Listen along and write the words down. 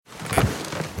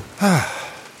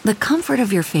The comfort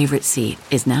of your favorite seat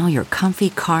is now your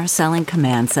comfy car selling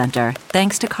command center,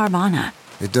 thanks to Carvana.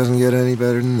 It doesn't get any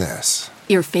better than this.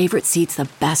 Your favorite seat's the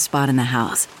best spot in the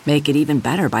house. Make it even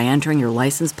better by entering your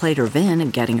license plate or VIN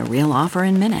and getting a real offer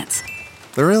in minutes.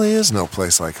 There really is no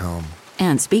place like home.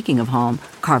 And speaking of home,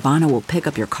 Carvana will pick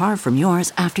up your car from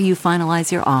yours after you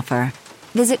finalize your offer.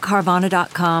 Visit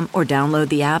Carvana.com or download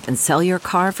the app and sell your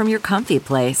car from your comfy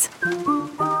place.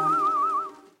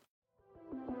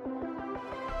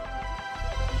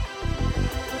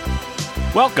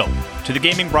 Welcome to the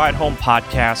Gaming Ride Home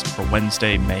podcast for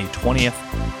Wednesday, May 20th.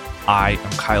 I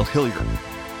am Kyle Hilliard.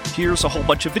 Here's a whole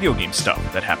bunch of video game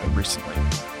stuff that happened recently.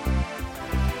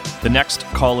 The next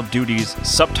Call of Duty's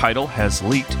subtitle has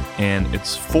leaked, and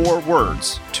it's 4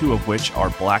 words, 2 of which are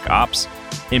Black Ops.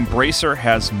 Embracer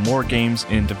has more games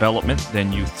in development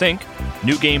than you think.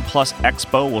 New Game Plus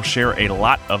Expo will share a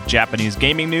lot of Japanese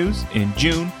gaming news in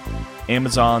June.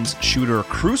 Amazon's shooter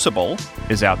Crucible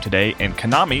is out today, and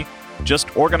Konami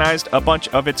just organized a bunch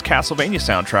of its Castlevania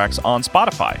soundtracks on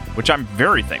Spotify, which I'm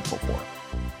very thankful for.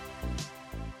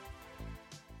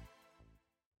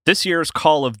 This year's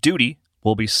Call of Duty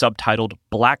will be subtitled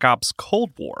Black Ops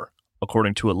Cold War,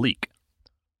 according to a leak.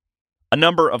 A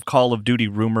number of Call of Duty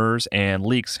rumors and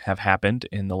leaks have happened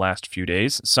in the last few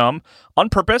days, some on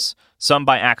purpose, some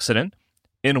by accident.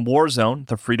 In Warzone,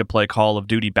 the free-to-play Call of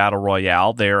Duty Battle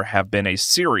Royale, there have been a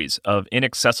series of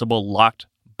inaccessible locked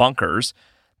bunkers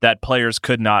that players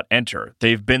could not enter.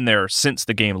 They've been there since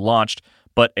the game launched,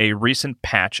 but a recent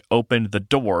patch opened the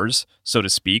doors, so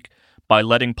to speak, by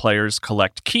letting players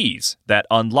collect keys that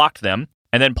unlocked them,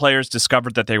 and then players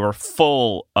discovered that they were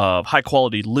full of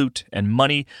high-quality loot and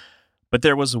money, but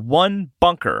there was one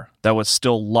bunker that was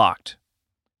still locked.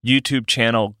 YouTube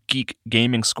channel Geek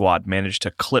Gaming Squad managed to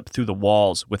clip through the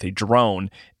walls with a drone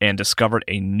and discovered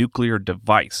a nuclear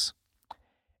device.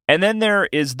 And then there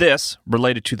is this,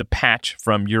 related to the patch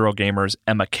from Eurogamer's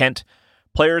Emma Kent.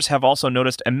 Players have also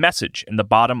noticed a message in the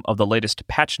bottom of the latest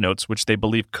patch notes which they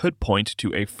believe could point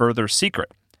to a further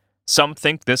secret. Some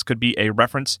think this could be a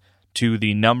reference to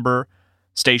the number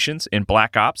stations in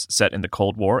Black Ops set in the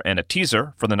Cold War and a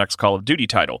teaser for the next Call of Duty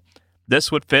title.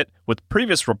 This would fit with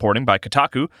previous reporting by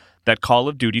Kotaku that Call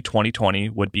of Duty 2020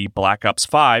 would be Black Ops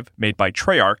 5 made by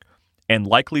Treyarch and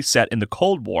likely set in the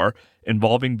Cold War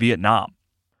involving Vietnam.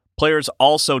 Players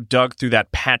also dug through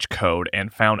that patch code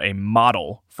and found a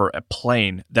model for a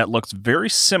plane that looks very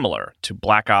similar to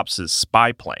Black Ops'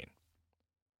 spy plane.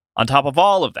 On top of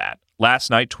all of that, last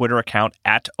night Twitter account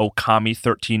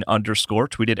 @Okami13_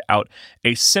 tweeted out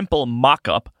a simple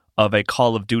mock-up of a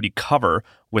Call of Duty cover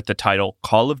with the title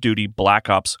Call of Duty Black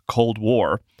Ops Cold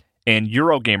War, and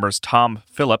Eurogamer's Tom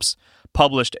Phillips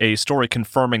published a story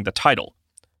confirming the title.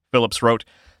 Phillips wrote,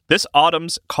 "This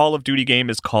autumn's Call of Duty game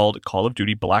is called Call of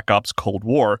Duty Black Ops Cold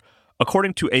War,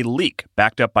 according to a leak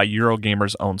backed up by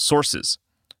Eurogamer's own sources."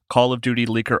 Call of Duty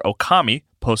leaker Okami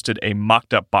posted a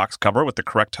mocked-up box cover with the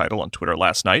correct title on Twitter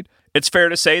last night. It's fair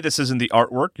to say this isn't the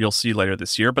artwork you'll see later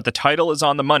this year, but the title is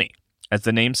on the money. As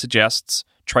the name suggests,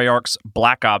 Treyarch's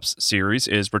Black Ops series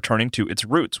is returning to its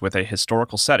roots with a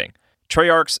historical setting.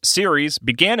 Treyarch's series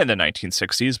began in the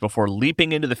 1960s before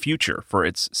leaping into the future for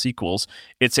its sequels.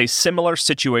 It's a similar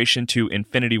situation to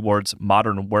Infinity Ward's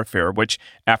Modern Warfare, which,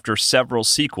 after several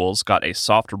sequels, got a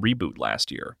soft reboot last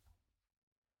year.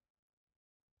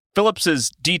 Phillips's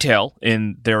detail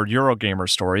in their Eurogamer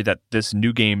story that this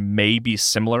new game may be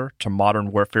similar to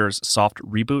Modern Warfare's soft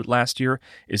reboot last year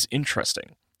is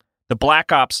interesting. The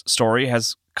Black Ops story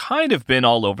has kind of been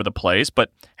all over the place, but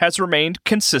has remained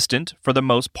consistent for the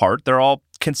most part. They're all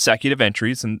consecutive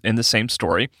entries in the same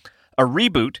story. A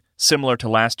reboot, similar to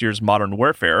last year's Modern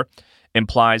Warfare,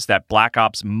 implies that Black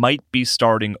Ops might be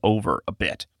starting over a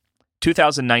bit.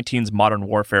 2019's Modern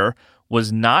Warfare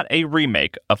was not a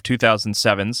remake of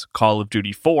 2007's Call of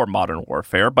Duty 4 Modern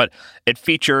Warfare, but it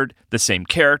featured the same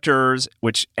characters,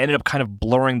 which ended up kind of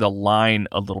blurring the line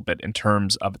a little bit in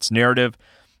terms of its narrative.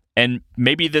 And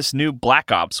maybe this new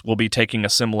Black Ops will be taking a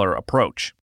similar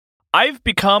approach. I've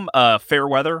become a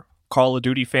fair-weather Call of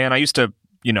Duty fan. I used to,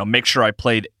 make sure I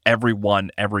played every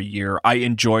one every year. I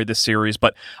enjoy the series,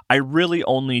 but I really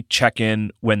only check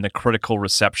in when the critical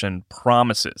reception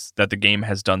promises that the game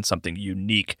has done something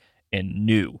unique and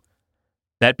new.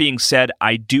 That being said,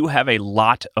 I do have a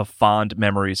lot of fond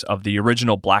memories of the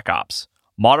original Black Ops.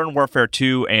 Modern Warfare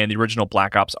 2 and the original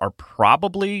Black Ops are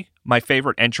probably my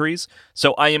favorite entries,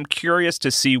 so I am curious to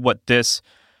see what this,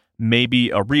 maybe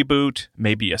a reboot,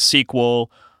 maybe a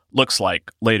sequel, looks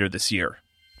like later this year.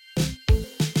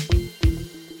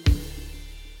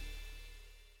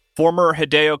 Former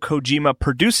Hideo Kojima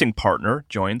producing partner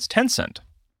joins Tencent.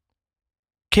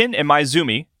 Ken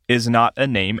Imaizumi is not a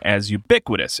name as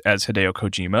ubiquitous as Hideo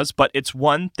Kojima's, but it's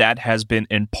one that has been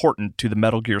important to the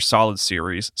Metal Gear Solid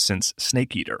series since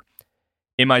Snake Eater.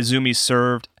 Imaizumi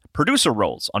served producer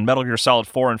roles on Metal Gear Solid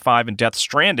 4 and 5 and Death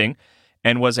Stranding,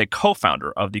 and was a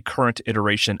co-founder of the current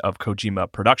iteration of Kojima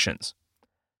Productions.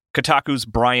 Kotaku's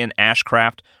Brian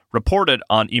Ashcraft reported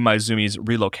on Imaizumi's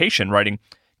relocation, writing,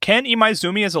 Ken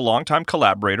Imaizumi is a longtime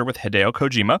collaborator with Hideo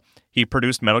Kojima. He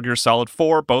produced Metal Gear Solid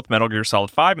 4, both Metal Gear Solid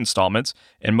 5 installments,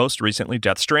 and most recently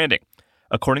Death Stranding.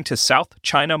 According to South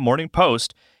China Morning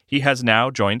Post, he has now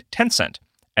joined Tencent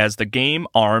as the Game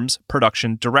Arms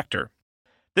production director.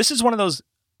 This is one of those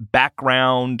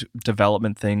background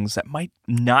development things that might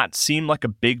not seem like a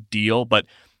big deal, but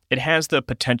it has the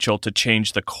potential to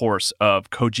change the course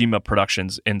of Kojima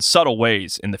Productions in subtle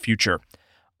ways in the future.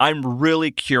 I'm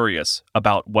really curious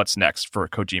about what's next for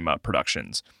Kojima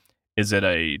Productions. Is it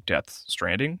a Death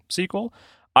Stranding sequel?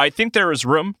 I think there is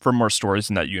room for more stories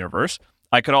in that universe.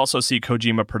 I could also see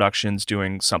Kojima Productions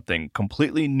doing something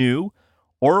completely new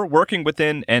or working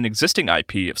within an existing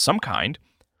IP of some kind.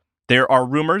 There are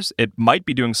rumors it might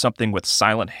be doing something with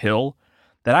Silent Hill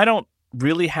that I don't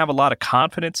really have a lot of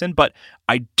confidence in, but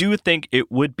I do think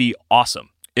it would be awesome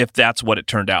if that's what it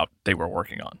turned out they were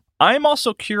working on. I'm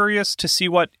also curious to see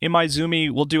what Imaizumi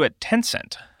will do at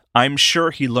Tencent. I'm sure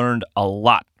he learned a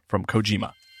lot from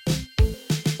Kojima.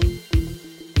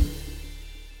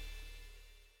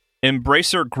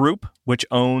 Embracer Group, which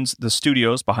owns the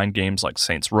studios behind games like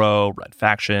Saints Row, Red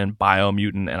Faction,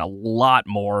 Biomutant, and a lot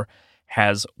more,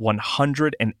 has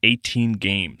 118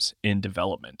 games in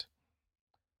development.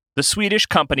 The Swedish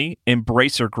company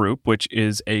Embracer Group, which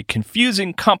is a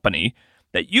confusing company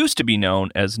that used to be known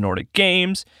as Nordic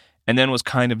Games and then was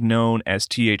kind of known as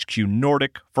THQ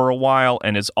Nordic for a while,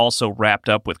 and is also wrapped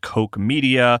up with Koch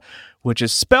Media, which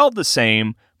is spelled the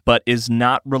same but is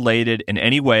not related in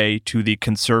any way to the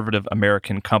conservative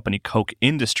American company Koch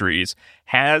Industries,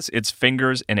 has its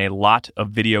fingers in a lot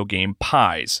of video game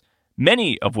pies,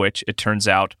 many of which, it turns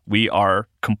out, we are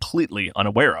completely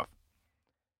unaware of.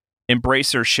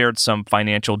 Embracer shared some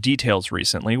financial details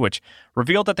recently, which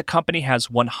revealed that the company has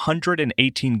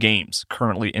 118 games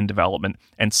currently in development,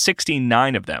 and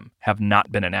 69 of them have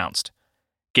not been announced.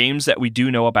 Games that we do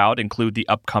know about include the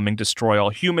upcoming Destroy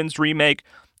All Humans remake,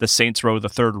 the Saints Row the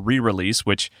Third re-release,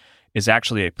 which is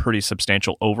actually a pretty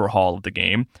substantial overhaul of the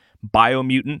game,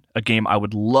 Biomutant, a game I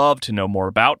would love to know more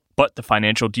about, but the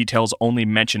financial details only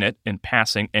mention it in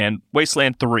passing, and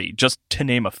Wasteland 3, just to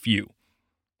name a few.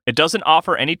 It doesn't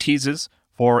offer any teases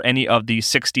for any of the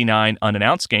 69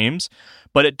 unannounced games,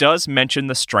 but it does mention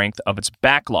the strength of its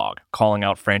backlog, calling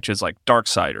out franchises like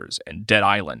Darksiders and Dead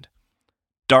Island.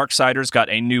 Darksiders got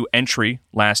a new entry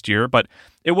last year, but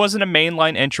it wasn't a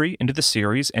mainline entry into the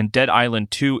series, and Dead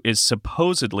Island 2 is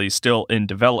supposedly still in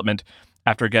development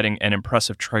after getting an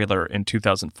impressive trailer in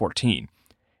 2014.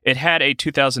 It had a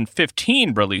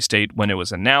 2015 release date when it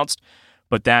was announced,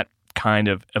 but that kind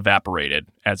of evaporated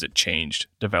as it changed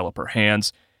developer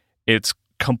hands. It's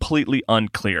completely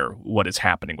unclear what is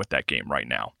happening with that game right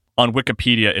now. On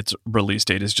Wikipedia, its release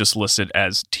date is just listed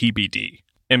as TBD.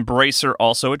 Embracer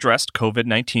also addressed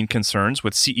COVID-19 concerns,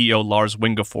 with CEO Lars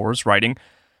Wingefors writing,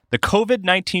 "The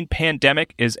COVID-19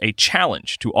 pandemic is a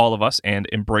challenge to all of us, and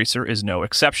Embracer is no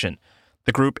exception.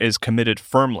 The group is committed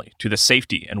firmly to the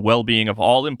safety and well-being of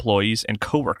all employees and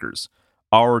coworkers.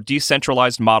 Our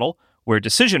decentralized model, where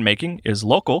decision-making is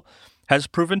local, has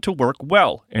proven to work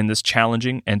well in this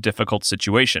challenging and difficult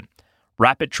situation.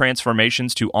 Rapid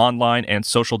transformations to online and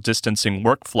social distancing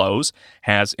workflows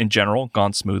has, in general,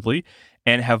 gone smoothly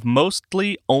and have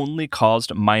mostly only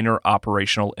caused minor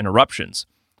operational interruptions.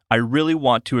 I really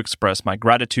want to express my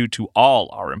gratitude to all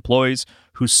our employees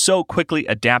who so quickly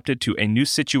adapted to a new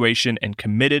situation and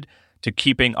committed to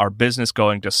keeping our business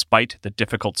going despite the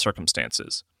difficult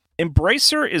circumstances."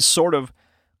 Embracer is sort of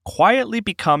quietly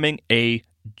becoming a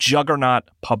juggernaut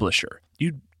publisher.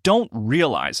 You don't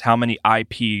realize how many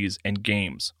IPs and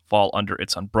games fall under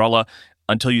its umbrella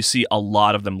until you see a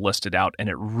lot of them listed out, and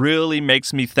it really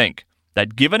makes me think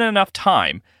that given enough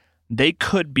time, they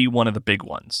could be one of the big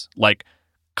ones, like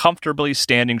comfortably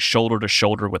standing shoulder to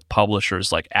shoulder with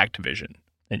publishers like Activision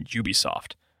and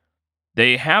Ubisoft.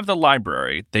 They have the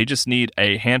library, they just need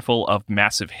a handful of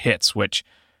massive hits, which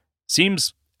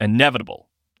seems inevitable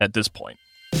at this point.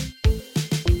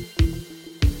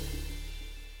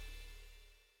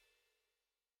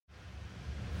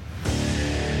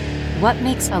 What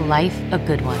makes a life a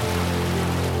good one?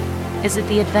 Is it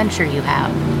the adventure you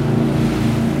have?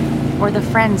 Or the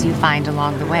friends you find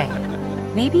along the way?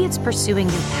 Maybe it's pursuing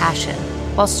your passion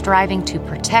while striving to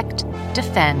protect,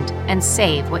 defend, and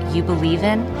save what you believe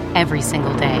in every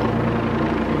single day.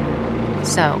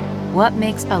 So, what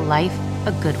makes a life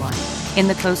a good one? In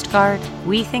the Coast Guard,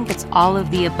 we think it's all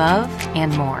of the above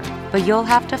and more, but you'll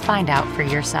have to find out for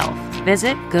yourself.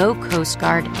 Visit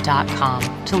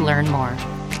gocoastguard.com to learn more.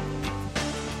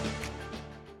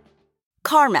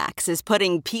 CarMax is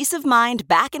putting peace of mind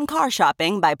back in car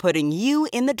shopping by putting you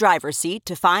in the driver's seat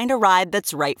to find a ride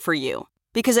that's right for you.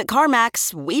 Because at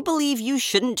CarMax, we believe you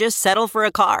shouldn't just settle for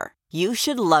a car. You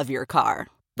should love your car.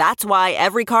 That's why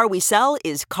every car we sell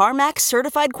is CarMax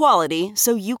certified quality,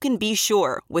 so you can be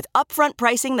sure with upfront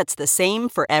pricing that's the same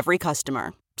for every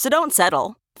customer. So don't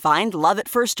settle. Find love at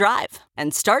first drive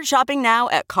and start shopping now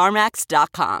at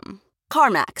CarMax.com.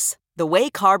 CarMax, the way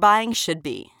car buying should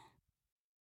be.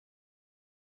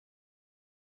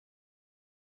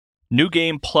 New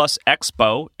Game Plus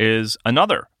Expo is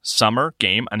another summer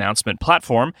game announcement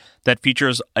platform that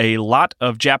features a lot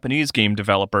of Japanese game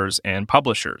developers and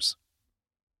publishers.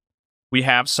 We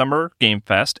have Summer Game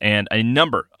Fest and a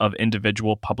number of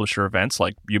individual publisher events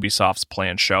like Ubisoft's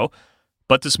planned show,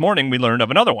 but this morning we learned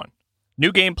of another one.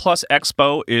 New Game Plus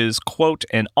Expo is, quote,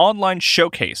 an online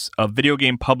showcase of video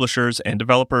game publishers and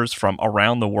developers from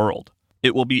around the world.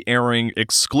 It will be airing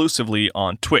exclusively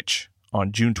on Twitch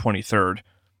on June 23rd.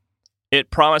 It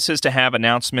promises to have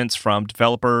announcements from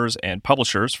developers and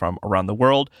publishers from around the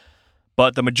world,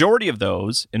 but the majority of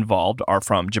those involved are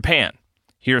from Japan.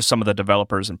 Here's some of the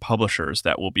developers and publishers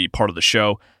that will be part of the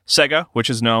show. Sega, which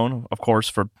is known, of course,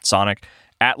 for Sonic.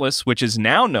 Atlus, which is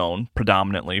now known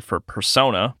predominantly for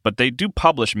Persona, but they do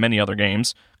publish many other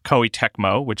games. Koei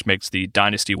Tecmo, which makes the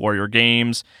Dynasty Warrior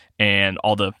games and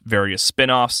all the various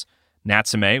spin-offs.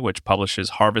 Natsume, which publishes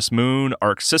Harvest Moon.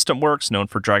 Arc System Works, known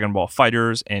for Dragon Ball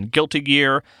FighterZ and Guilty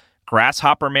Gear.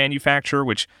 Grasshopper Manufacture,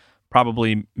 which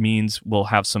probably means we'll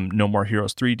have some No More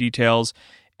Heroes 3 details.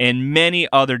 And many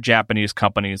other Japanese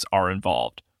companies are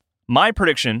involved. My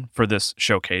prediction for this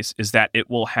showcase is that it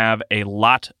will have a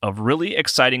lot of really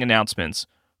exciting announcements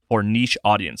for niche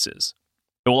audiences.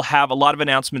 It will have a lot of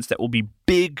announcements that will be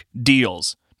big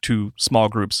deals to small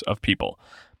groups of people.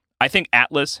 I think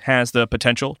Atlus has the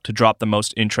potential to drop the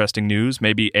most interesting news,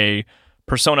 maybe a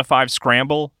Persona 5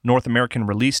 Scramble North American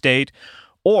release date,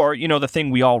 or, you know, the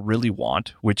thing we all really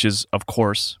want, which is, of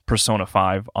course, Persona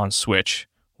 5 on Switch,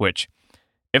 which,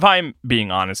 if I'm being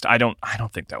honest, I don't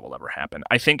think that will ever happen.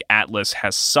 I think Atlus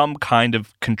has some kind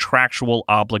of contractual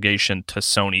obligation to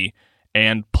Sony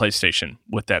and PlayStation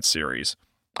with that series.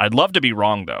 I'd love to be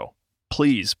wrong, though.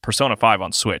 Please, Persona 5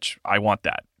 on Switch. I want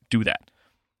that. Do that.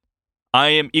 I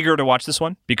am eager to watch this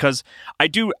one because I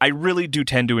really do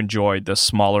tend to enjoy the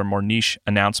smaller, more niche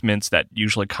announcements that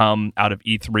usually come out of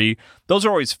E3. Those are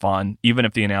always fun, even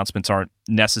if the announcements aren't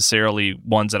necessarily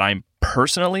ones that I'm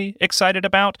personally excited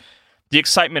about. The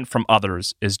excitement from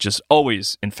others is just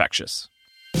always infectious.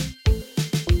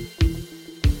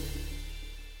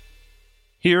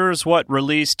 Here's what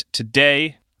released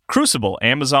today. Crucible,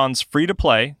 Amazon's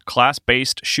free-to-play,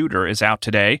 class-based shooter, is out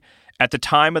today. At the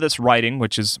time of this writing,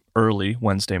 which is early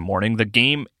Wednesday morning, the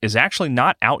game is actually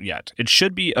not out yet. It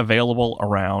should be available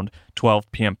around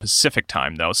 12 p.m. Pacific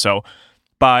time, though. So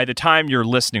by the time you're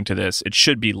listening to this, it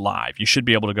should be live. You should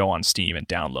be able to go on Steam and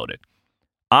download it.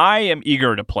 I am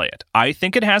eager to play it. I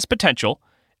think it has potential.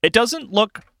 It doesn't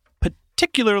look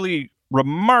particularly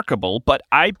remarkable, but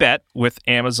I bet with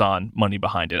Amazon money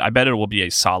behind it, I bet it will be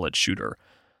a solid shooter.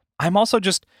 I'm also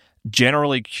just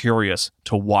generally curious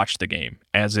to watch the game,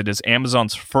 as it is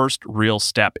Amazon's first real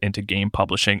step into game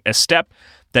publishing, a step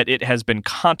that it has been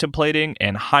contemplating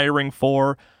and hiring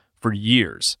for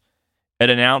years.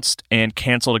 It announced and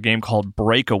canceled a game called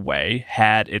Breakaway,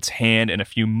 had its hand in a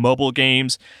few mobile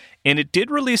games, and it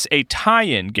did release a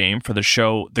tie-in game for the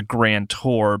show The Grand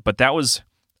Tour, but that was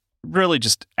really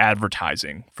just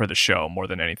advertising for the show more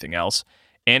than anything else.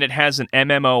 And it has an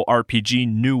MMORPG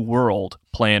New World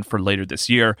planned for later this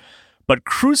year. But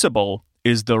Crucible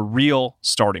is the real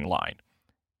starting line.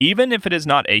 Even if it is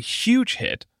not a huge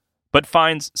hit, but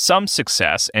finds some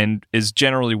success and is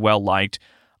generally well-liked,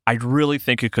 I really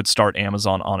think it could start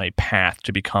Amazon on a path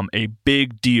to become a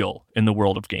big deal in the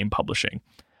world of game publishing.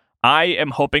 I am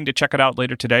hoping to check it out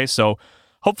later today, so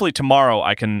hopefully tomorrow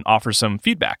I can offer some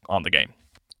feedback on the game.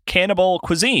 Cannibal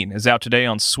Cuisine is out today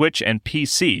on Switch and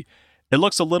PC. It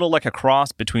looks a little like a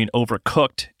cross between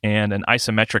Overcooked and an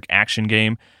isometric action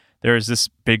game. There is this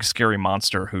big scary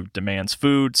monster who demands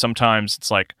food. Sometimes it's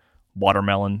like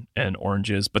watermelon and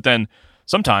oranges, but then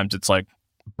sometimes it's like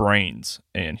brains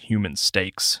and human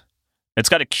steaks. It's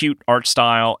got a cute art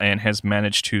style and has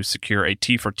managed to secure a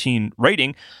T for Teen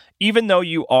rating, even though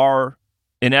you are,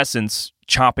 in essence,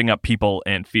 chopping up people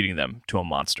and feeding them to a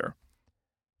monster.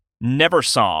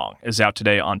 Neversong is out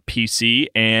today on PC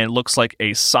and looks like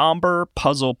a somber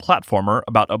puzzle platformer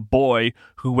about a boy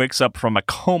who wakes up from a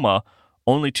coma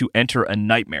only to enter a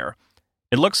nightmare.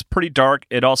 It looks pretty dark.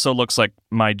 It also looks like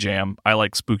my jam. I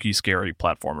like spooky, scary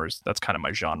platformers. That's kind of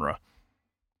my genre.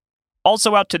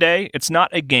 Also out today, it's not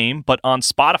a game, but on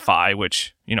Spotify,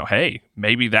 which, hey,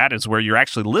 maybe that is where you're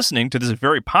actually listening to this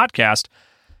very podcast.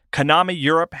 Konami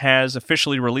Europe has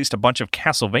officially released a bunch of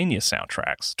Castlevania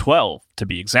soundtracks, 12 to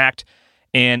be exact,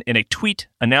 and in a tweet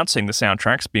announcing the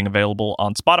soundtracks being available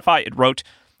on Spotify, it wrote,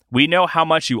 "We know how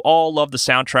much you all love the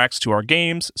soundtracks to our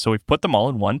games, so we've put them all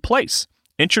in one place.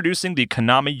 Introducing the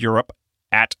Konami Europe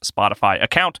at Spotify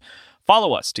account.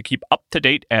 Follow us to keep up to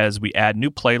date as we add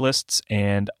new playlists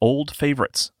and old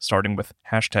favorites, starting with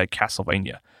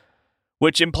 #Castlevania."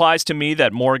 Which implies to me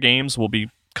that more games will be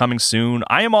coming soon.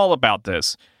 I am all about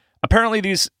this. Apparently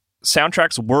these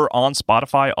soundtracks were on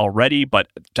Spotify already, but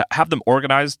to have them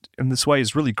organized in this way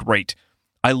is really great.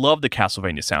 I love the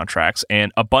Castlevania soundtracks,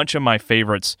 and a bunch of my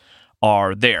favorites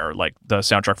are there, like the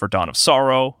soundtrack for Dawn of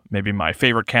Sorrow, maybe my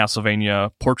favorite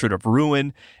Castlevania, Portrait of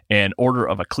Ruin, and Order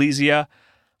of Ecclesia.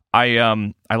 I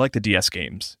like the DS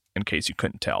games, in case you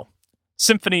couldn't tell.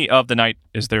 Symphony of the Night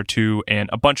is there too,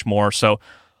 and a bunch more, so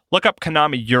look up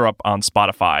Konami Europe on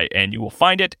Spotify, and you will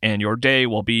find it, and your day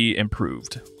will be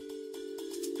improved.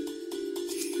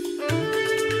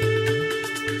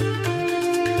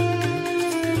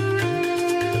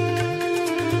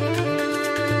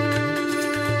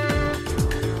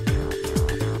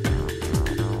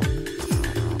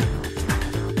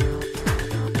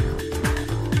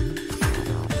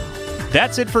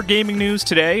 That's it for gaming news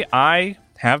today. I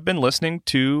have been listening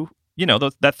to,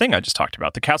 that thing I just talked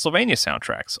about, the Castlevania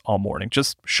soundtracks all morning,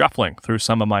 just shuffling through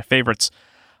some of my favorites.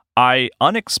 I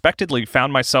unexpectedly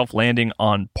found myself landing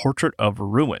on Portrait of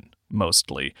Ruin,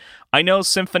 mostly. I know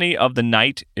Symphony of the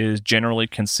Night is generally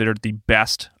considered the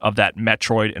best of that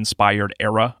Metroid-inspired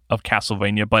era of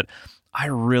Castlevania, but I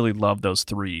really love those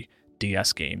 3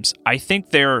 DS games. I think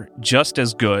they're just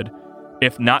as good,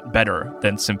 if not better,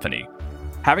 than Symphony.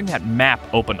 Having that map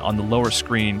open on the lower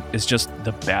screen is just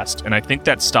the best, and I think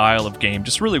that style of game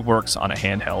just really works on a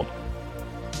handheld.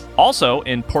 Also,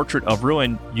 in Portrait of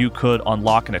Ruin, you could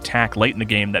unlock an attack late in the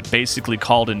game that basically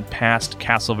called in past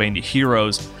Castlevania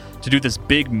heroes to do this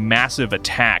big, massive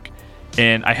attack,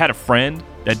 and I had a friend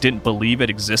that didn't believe it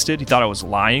existed. He thought I was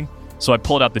lying, so I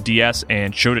pulled out the DS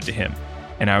and showed it to him,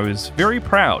 and I was very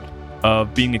proud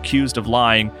of being accused of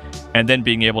lying and then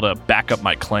being able to back up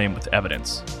my claim with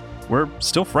evidence. We're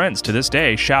still friends to this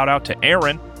day. Shout out to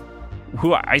Aaron,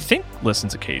 who I think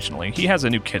listens occasionally. He has a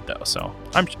new kid, though, so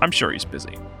I'm sure he's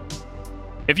busy.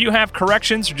 If you have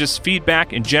corrections or just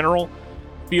feedback in general,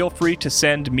 feel free to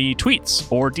send me tweets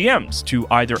or DMs to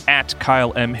either at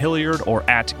Kyle M. Hilliard or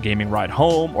at Gaming Ride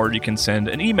Home, or you can send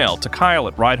an email to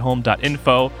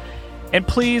kyle@ridehome.info. And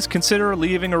please consider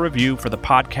leaving a review for the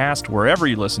podcast wherever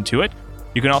you listen to it.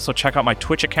 You can also check out my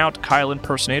Twitch account, Kyle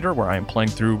Impersonator, where I am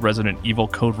playing through Resident Evil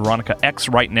Code Veronica X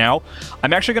right now.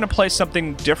 I'm actually going to play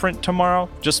something different tomorrow,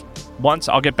 just once.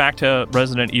 I'll get back to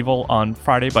Resident Evil on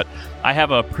Friday, but I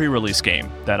have a pre-release game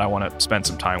that I want to spend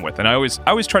some time with. And I always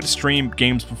try to stream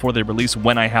games before they release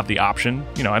when I have the option.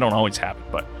 I don't always have it,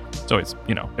 but it's always,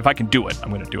 if I can do it, I'm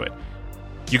going to do it.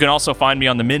 You can also find me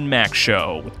on the MinMax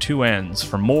Show with 2 N's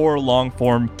for more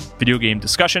long-form video game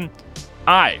discussion.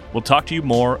 I will talk to you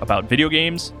more about video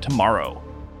games tomorrow.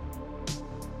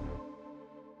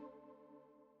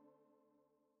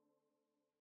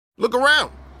 Look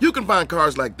around. You can find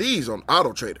cars like these on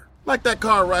AutoTrader, like that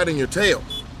car riding your tail.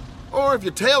 Or if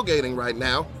you're tailgating right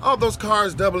now, all those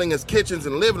cars doubling as kitchens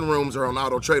and living rooms are on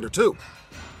AutoTrader too.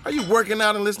 Are you working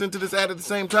out and listening to this ad at the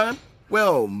same time?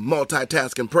 Well,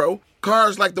 multitasking pro,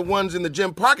 cars like the ones in the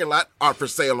gym parking lot are for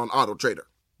sale on AutoTrader.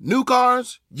 New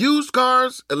cars, used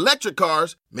cars, electric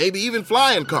cars, maybe even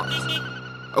flying cars.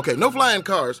 Okay, no flying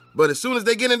cars, but as soon as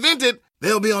they get invented,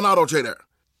 they'll be on AutoTrader.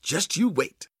 Just you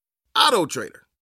wait. AutoTrader.